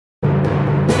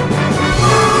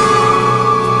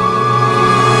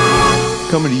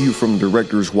Coming to you from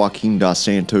directors Joaquin Dos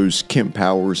Santos, Kemp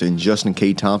Powers, and Justin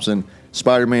K. Thompson,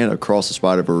 Spider-Man Across the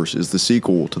Spiderverse is the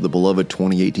sequel to the beloved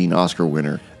 2018 Oscar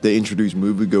winner that introduced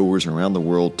moviegoers around the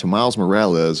world to Miles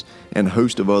Morales and a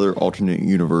host of other alternate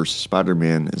universe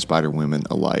Spider-Men and Spider-Women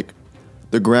alike.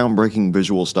 The groundbreaking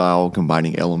visual style,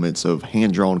 combining elements of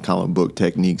hand-drawn comic book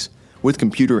techniques with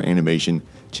computer animation,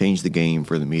 changed the game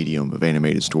for the medium of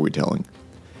animated storytelling.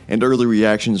 And early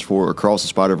reactions for Across the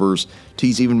Spider-Verse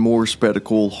tease even more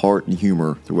spectacle, heart, and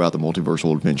humor throughout the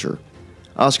multiversal adventure.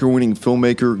 Oscar-winning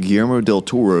filmmaker Guillermo del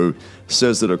Toro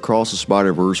says that Across the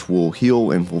Spider-Verse will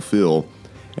heal and fulfill,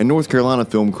 and North Carolina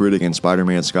film critic and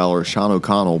Spider-Man scholar Sean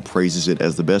O'Connell praises it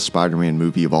as the best Spider-Man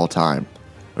movie of all time.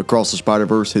 Across the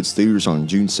Spider-Verse hits theaters on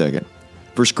June 2nd.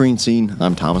 For Screen Scene,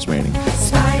 I'm Thomas Manning.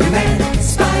 Spider-Man,